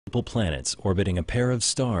planets orbiting a pair of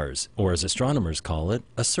stars, or as astronomers call it,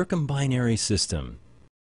 a circumbinary system.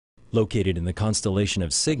 Located in the constellation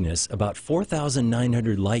of Cygnus, about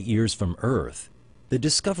 4,900 light-years from Earth, the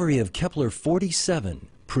discovery of Kepler 47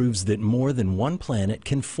 proves that more than one planet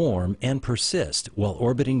can form and persist while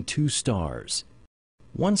orbiting two stars.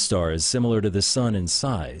 One star is similar to the Sun in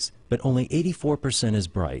size, but only 84% as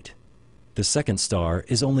bright. The second star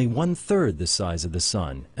is only 1/3 the size of the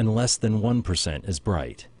Sun and less than 1% as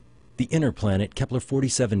bright. The inner planet Kepler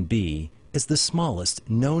 47b is the smallest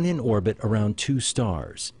known in orbit around two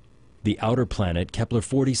stars. The outer planet Kepler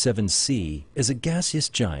 47c is a gaseous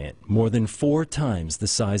giant more than 4 times the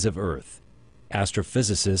size of Earth.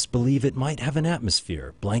 Astrophysicists believe it might have an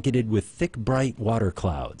atmosphere blanketed with thick, bright water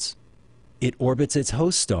clouds. It orbits its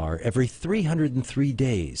host star every 303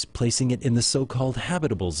 days, placing it in the so-called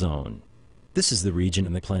habitable zone. This is the region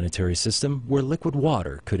in the planetary system where liquid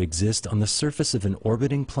water could exist on the surface of an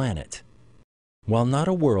orbiting planet. While not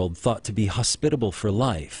a world thought to be hospitable for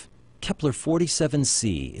life, Kepler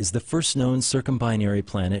 47c is the first known circumbinary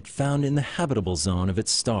planet found in the habitable zone of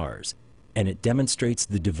its stars, and it demonstrates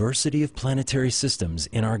the diversity of planetary systems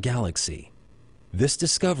in our galaxy. This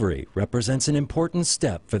discovery represents an important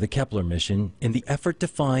step for the Kepler mission in the effort to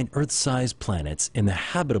find Earth-sized planets in the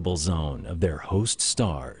habitable zone of their host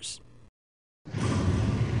stars.